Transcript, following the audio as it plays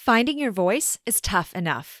Finding your voice is tough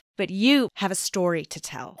enough, but you have a story to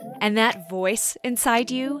tell. And that voice inside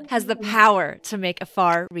you has the power to make a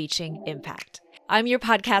far-reaching impact. I'm your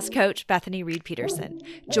podcast coach, Bethany Reed Peterson.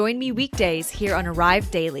 Join me weekdays here on Arrive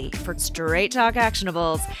Daily for straight talk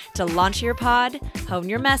actionables to launch your pod, hone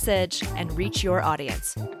your message, and reach your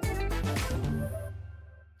audience.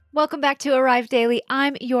 Welcome back to Arrive Daily.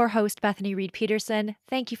 I'm your host, Bethany Reed Peterson.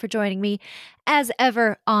 Thank you for joining me as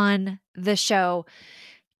ever on the show.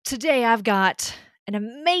 Today, I've got an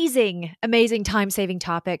amazing time-saving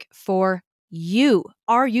topic for you.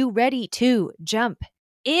 Are you ready to jump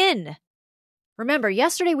in? Remember,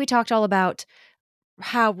 yesterday we talked all about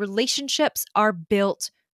how relationships are built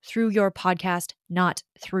through your podcast, not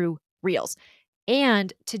through reels.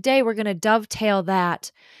 And today we're going to dovetail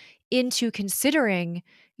that into considering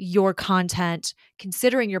your content,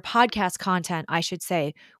 considering your podcast content, I should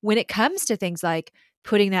say, when it comes to things like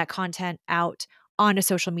putting that content out onto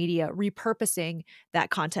social media, repurposing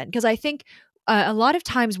that content. Because I think a lot of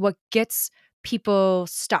times what gets people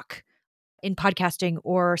stuck in podcasting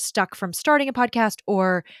or stuck from starting a podcast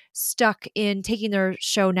or stuck in taking their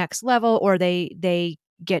show next level, or they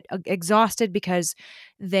get exhausted because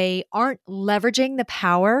they aren't leveraging the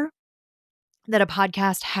power that a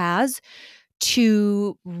podcast has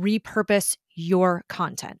to repurpose your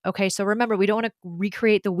content. Okay. So remember, we don't want to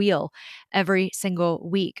recreate the wheel every single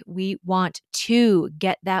week. We want to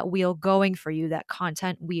get that wheel going for you, that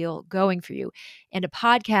content wheel going for you. And a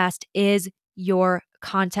podcast is your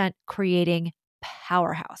content creating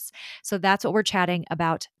powerhouse. So that's what we're chatting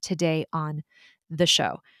about today on the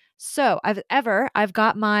show. So I've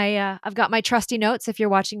got my trusty notes. If you're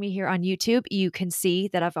watching me here on YouTube, you can see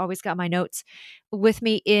that I've always got my notes with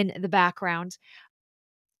me in the background.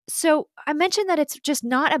 So I mentioned that it's just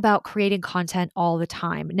not about creating content all the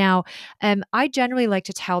time. Now, I generally like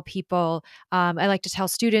to tell people, I like to tell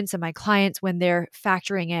students and my clients when they're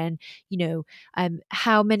factoring in,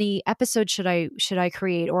 how many episodes should I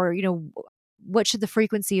create, or what should the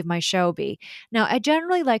frequency of my show be? Now, I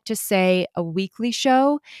generally like to say a weekly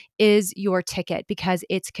show is your ticket because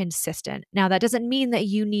it's consistent. Now, that doesn't mean that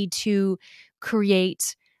you need to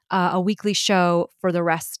create a weekly show for the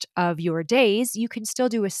rest of your days. You can still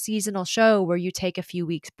do a seasonal show where you take a few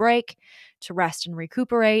weeks break to rest and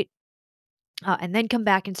recuperate. And then come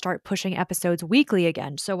back and start pushing episodes weekly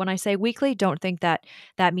again. So when I say weekly, don't think that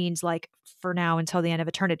that means like for now until the end of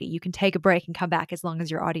eternity. You can take a break and come back as long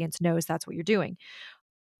as your audience knows that's what you're doing.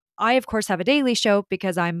 I, of course, have a daily show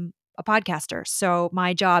because I'm a podcaster. So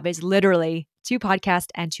my job is literally to podcast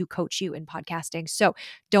and to coach you in podcasting. So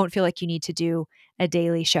don't feel like you need to do a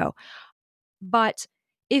daily show. But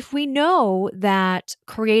if we know that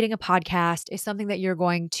creating a podcast is something that you're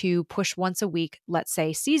going to push once a week, let's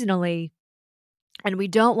say seasonally, and we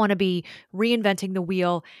don't want to be reinventing the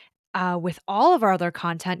wheel with all of our other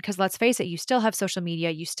content, because let's face it, you still have social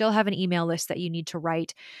media, you still have an email list that you need to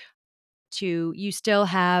write to, you still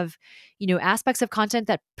have, aspects of content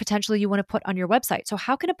that potentially you want to put on your website. So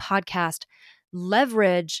how can a podcast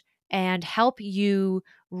leverage and help you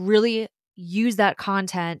really use that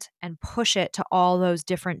content and push it to all those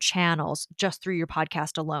different channels just through your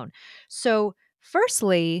podcast alone? So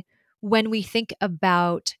firstly, when we think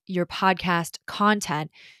about your podcast content,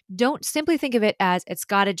 don't simply think of it as it's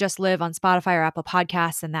got to just live on Spotify or Apple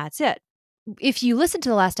Podcasts and that's it. If you listen to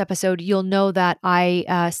the last episode, you'll know that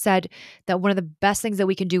I said that one of the best things that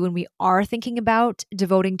we can do when we are thinking about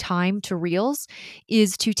devoting time to Reels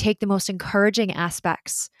is to take the most encouraging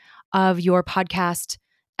aspects of your podcast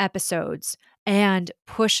episodes and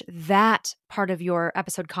push that part of your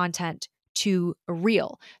episode content to a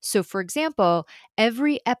Reel. So, for example,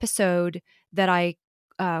 every episode that I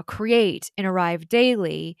create in Arrive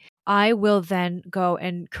Daily, I will then go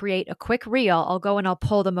and create a quick reel. I'll go and I'll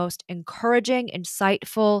pull the most encouraging,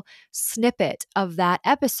 insightful snippet of that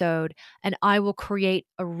episode, and I will create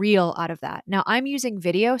a reel out of that. Now, I'm using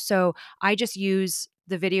video, so I just use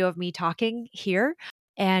the video of me talking here,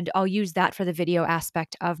 and I'll use that for the video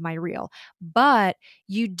aspect of my reel. But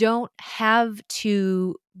you don't have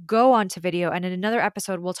to go onto video. And in another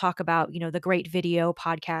episode, we'll talk about, the great video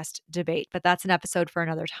podcast debate, but that's an episode for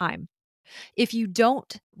another time. If you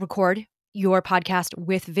don't record your podcast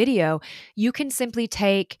with video, you can simply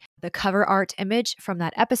take the cover art image from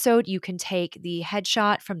that episode. You can take the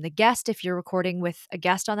headshot from the guest if you're recording with a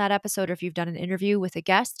guest on that episode, or if you've done an interview with a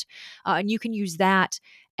guest, and you can use that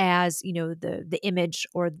as the image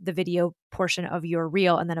or the video portion of your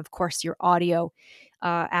reel. And then, of course, your audio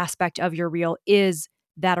aspect of your reel is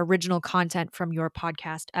that original content from your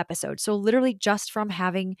podcast episode. So literally just from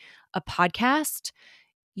having a podcast,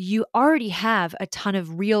 you already have a ton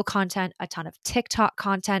of reel content, a ton of TikTok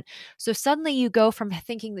content. So suddenly you go from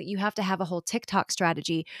thinking that you have to have a whole TikTok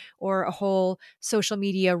strategy or a whole social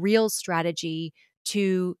media reels strategy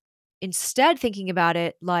to instead thinking about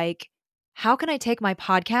it like, how can I take my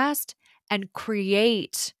podcast and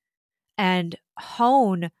create and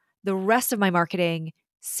hone the rest of my marketing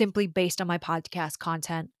simply based on my podcast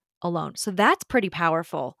content alone? So that's pretty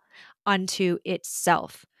powerful unto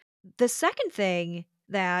itself. The second thing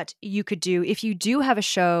that you could do if you do have a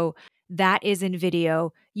show that is in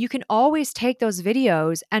video, you can always take those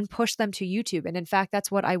videos and push them to YouTube. And in fact,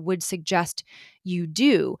 that's what I would suggest you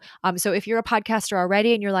do. So if you're a podcaster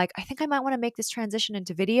already and you're like, I think I might want to make this transition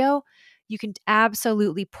into video, you can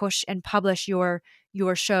absolutely push and publish your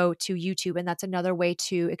show to YouTube. And that's another way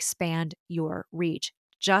to expand your reach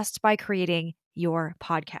just by creating your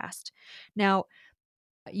podcast. Now,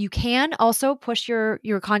 you can also push your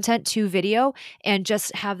content to video and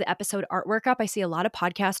just have the episode artwork up. I see a lot of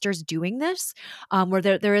podcasters doing this, where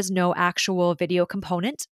there is no actual video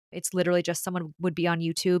component. It's literally just someone would be on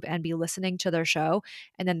YouTube and be listening to their show,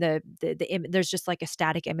 and then there's just like a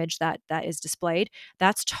static image that is displayed.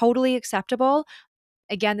 That's totally acceptable.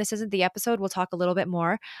 Again, this isn't the episode. We'll talk a little bit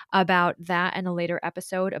more about that in a later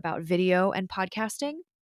episode about video and podcasting.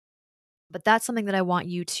 But that's something that I want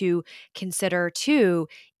you to consider too,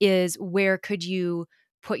 is where could you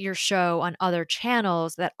put your show on other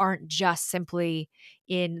channels that aren't just simply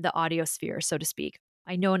in the audio sphere, so to speak.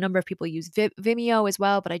 I know a number of people use Vimeo as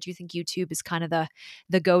well, but I do think YouTube is kind of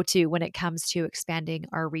the go-to when it comes to expanding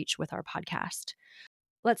our reach with our podcast.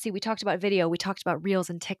 Let's see, we talked about video, we talked about Reels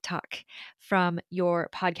and TikTok from your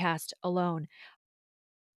podcast alone.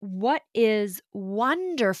 What is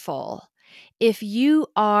wonderful if you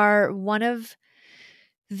are one of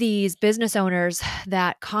these business owners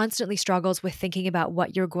that constantly struggles with thinking about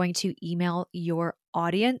what you're going to email your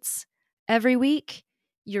audience every week,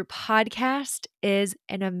 your podcast is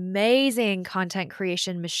an amazing content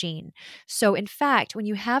creation machine. So, in fact, when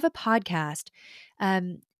you have a podcast,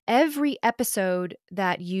 every episode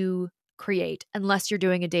that you create, unless you're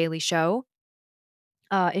doing a daily show,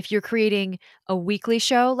 if you're creating a weekly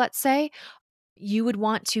show, let's say, you would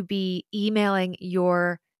want to be emailing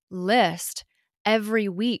your list every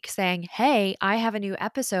week saying, hey, I have a new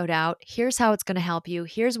episode out. Here's how it's going to help you.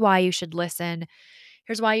 Here's why you should listen.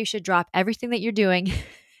 Here's why you should drop everything that you're doing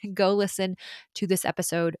and go listen to this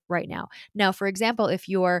episode right now. Now, for example, if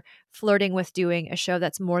you're flirting with doing a show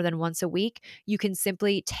that's more than once a week, you can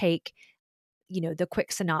simply take the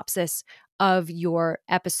quick synopsis of your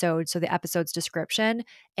episode, so the episode's description,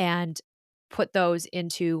 and put those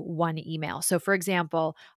into one email. So for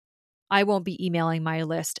example, I won't be emailing my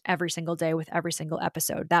list every single day with every single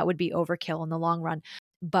episode. That would be overkill in the long run.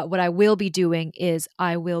 But what I will be doing is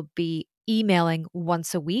I will be emailing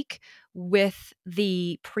once a week with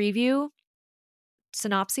the preview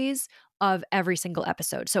synopses of every single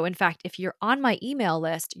episode. So in fact, if you're on my email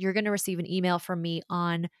list, you're going to receive an email from me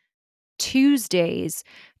on Tuesdays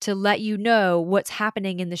to let you know what's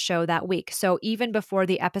happening in the show that week. So even before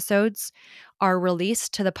the episodes are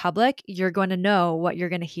released to the public, you're going to know what you're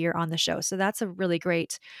going to hear on the show. So that's a really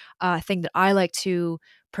great thing that I like to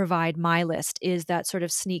provide my list, is that sort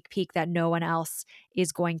of sneak peek that no one else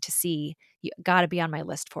is going to see. You got to be on my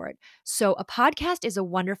list for it. So a podcast is a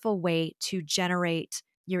wonderful way to generate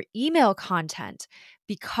your email content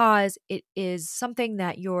because it is something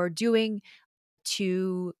that you're doing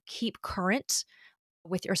to keep current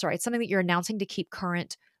it's something that you're announcing to keep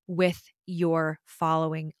current with your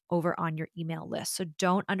following over on your email list. So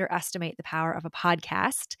don't underestimate the power of a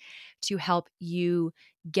podcast to help you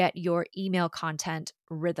get your email content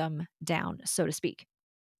rhythm down, so to speak.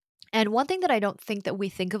 And one thing that I don't think that we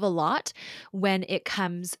think of a lot when it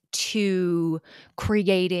comes to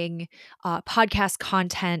creating podcast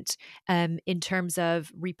content, in terms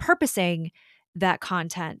of repurposing that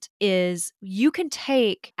content, is you can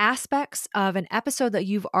take aspects of an episode that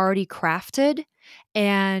you've already crafted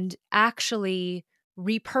and actually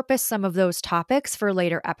repurpose some of those topics for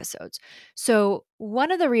later episodes. So,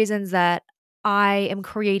 one of the reasons that I am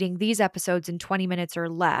creating these episodes in 20 minutes or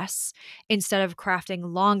less instead of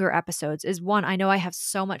crafting longer episodes is, one, I know I have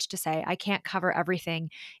so much to say. I can't cover everything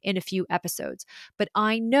in a few episodes, but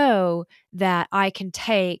I know that I can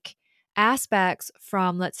take aspects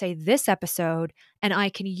from, let's say, this episode, and I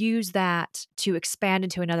can use that to expand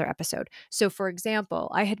into another episode. So for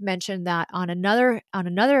example, I had mentioned that on another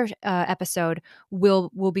episode, we'll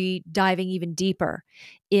be diving even deeper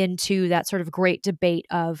into that sort of great debate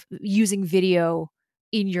of using video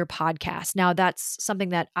in your podcast. Now, that's something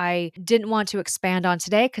that I didn't want to expand on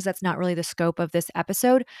today because that's not really the scope of this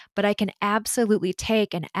episode, but I can absolutely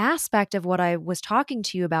take an aspect of what I was talking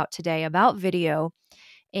to you about today about video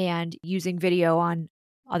and using video on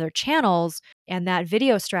other channels and that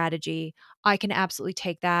video strategy. I can absolutely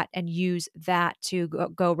take that and use that to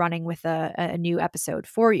go running with a new episode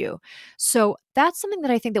for you. So that's something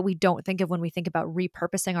that I think that we don't think of when we think about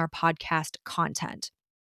repurposing our podcast content.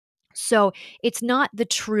 So it's not the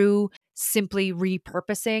true simply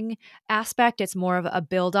repurposing aspect. It's more of a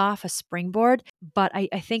build off, a springboard. But I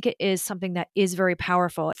think it is something that is very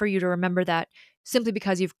powerful for you to remember that simply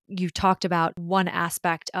because you've talked about one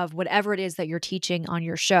aspect of whatever it is that you're teaching on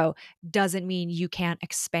your show doesn't mean you can't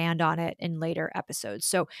expand on it in later episodes.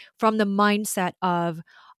 So from the mindset of,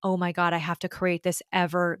 oh my God, I have to create this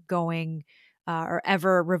ever going or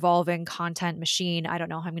ever revolving content machine. I don't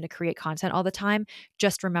know how I'm going to create content all the time.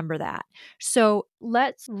 Just remember that. So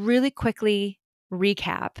let's really quickly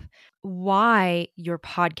recap why your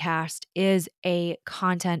podcast is a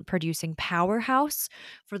content producing powerhouse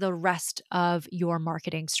for the rest of your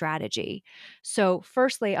marketing strategy. So,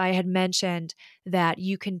 firstly, I had mentioned that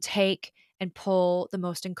you can take and pull the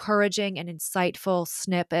most encouraging and insightful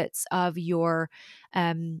snippets of your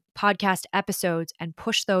podcast episodes and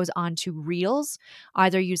push those onto reels.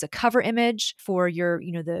 Either use a cover image for your,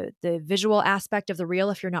 the visual aspect of the reel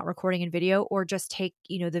if you're not recording in video, or just take,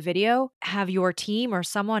 the video, have your team or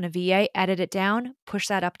someone, a VA, edit it down, push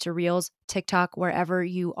that up to reels, TikTok, wherever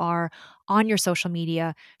you are on your social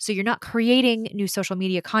media. So you're not creating new social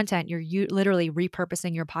media content. You're literally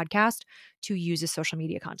repurposing your podcast to use as social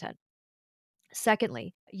media content.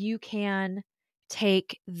 Secondly, you can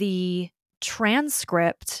take the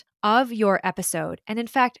transcript of your episode. And in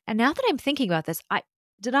fact, and now that I'm thinking about this,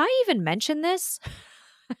 did I even mention this?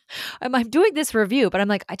 I'm doing this review, but I'm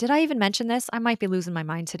like, did I even mention this? I might be losing my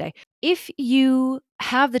mind today. If you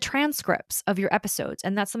have the transcripts of your episodes,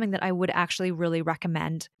 and that's something that I would actually really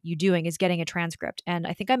recommend you doing, is getting a transcript. And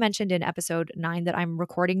I think I mentioned in episode 9 that I'm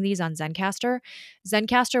recording these on Zencastr.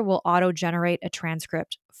 Zencastr will auto generate a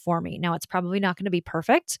transcript for me. Now, it's probably not going to be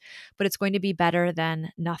perfect, but it's going to be better than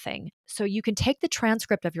nothing. So you can take the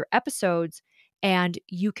transcript of your episodes and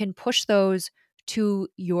you can push those to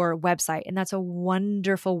your website. And that's a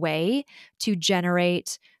wonderful way to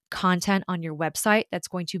generate content on your website that's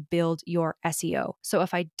going to build your SEO. So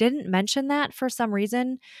if I didn't mention that for some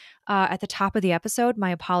reason at the top of the episode, my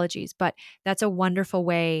apologies, but that's a wonderful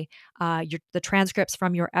way, the transcripts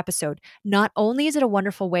from your episode. Not only is it a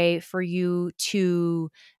wonderful way for you to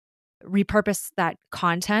repurpose that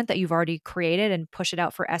content that you've already created and push it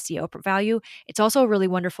out for SEO value, it's also a really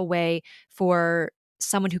wonderful way for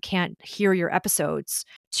someone who can't hear your episodes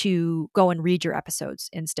to go and read your episodes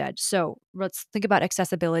instead. So let's think about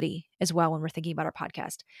accessibility as well when we're thinking about our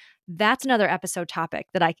podcast. That's another episode topic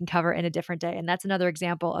that I can cover in a different day. And that's another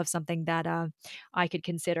example of something that I could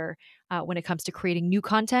consider when it comes to creating new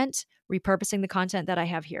content, repurposing the content that I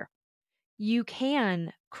have here. You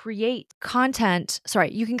can create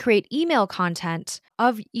you can create email content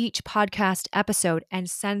of each podcast episode and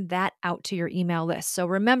send that out to your email list. So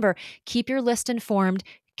remember, keep your list informed.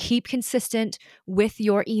 Keep consistent with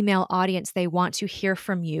your email audience. They want to hear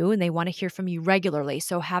from you and they want to hear from you regularly.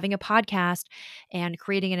 So, having a podcast and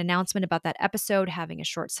creating an announcement about that episode, having a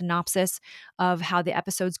short synopsis of how the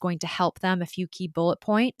episode's going to help them, a few key bullet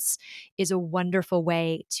points, is a wonderful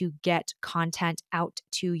way to get content out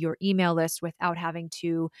to your email list without having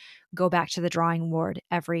to go back to the drawing board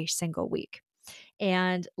every single week.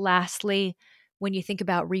 And lastly, when you think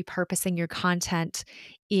about repurposing your content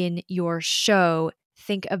in your show,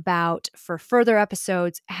 think about for further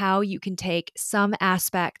episodes how you can take some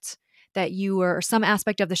aspect or some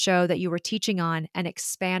aspect of the show that you were teaching on and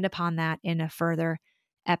expand upon that in a further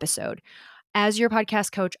episode. As your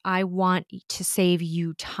podcast coach, I want to save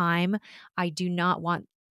you time. I do not want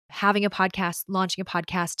launching a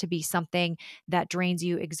podcast to be something that drains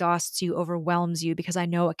you, exhausts you, overwhelms you, because I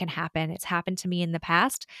know it can happen. It's happened to me in the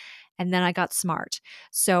past. And then I got smart.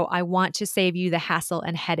 So I want to save you the hassle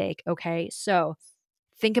and headache. Okay. So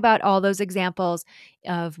think about all those examples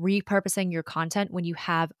of repurposing your content when you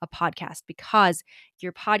have a podcast, because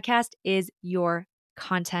your podcast is your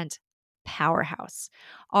content powerhouse.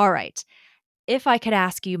 All right. If I could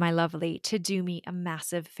ask you, my lovely, to do me a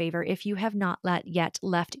massive favor, if you have not yet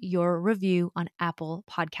left your review on Apple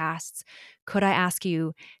Podcasts, could I ask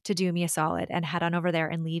you to do me a solid and head on over there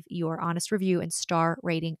and leave your honest review and star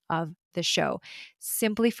rating of the show?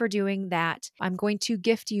 Simply for doing that, I'm going to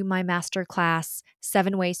gift you my masterclass,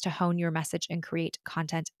 7 Ways to Hone Your Message and Create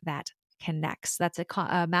Content That Connects. That's a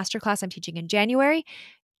masterclass I'm teaching in January.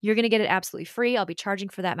 You're going to get it absolutely free. I'll be charging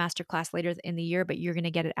for that masterclass later in the year, but you're going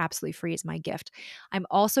to get it absolutely free as my gift. I'm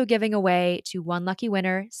also giving away to one lucky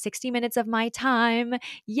winner 60 minutes of my time.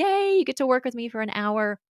 Yay! You get to work with me for an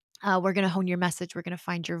hour. We're going to hone your message. We're going to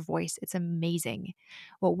find your voice. It's amazing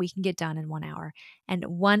what we can get done in 1 hour. And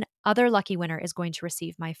one other lucky winner is going to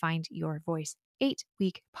receive my Find Your Voice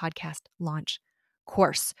 8-week podcast launch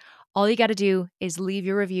course. All you got to do is leave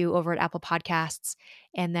your review over at Apple Podcasts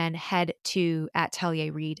and then head to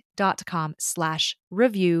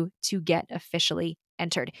atelierread.com/review to get officially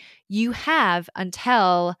entered. You have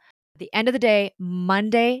until the end of the day,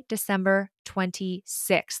 Monday, December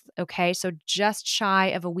 26th. Okay. So just shy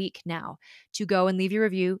of a week now to go and leave your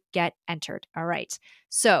review, get entered. All right.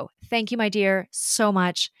 So thank you, my dear, so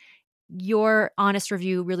much. Your honest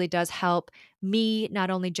review really does help me not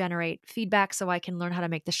only generate feedback so I can learn how to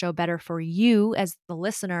make the show better for you as the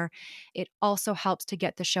listener, it also helps to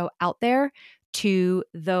get the show out there to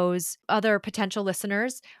those other potential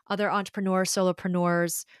listeners, other entrepreneurs,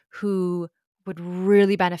 solopreneurs who would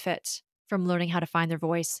really benefit from learning how to find their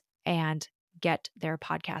voice and get their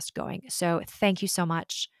podcast going. So thank you so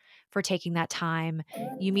much for taking that time.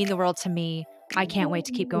 You mean the world to me. I can't wait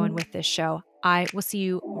to keep going with this show. I will see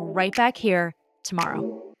you right back here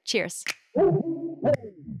tomorrow. Cheers.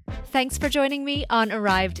 Thanks for joining me on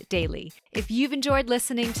Arrived Daily. If you've enjoyed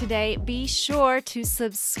listening today, be sure to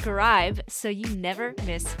subscribe so you never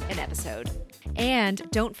miss an episode. And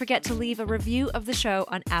don't forget to leave a review of the show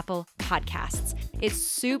on Apple Podcasts. It's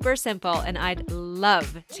super simple and I'd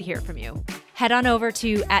love to hear from you. Head on over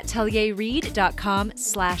to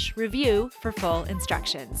atelierread.com/review for full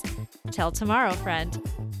instructions. Till tomorrow, friend.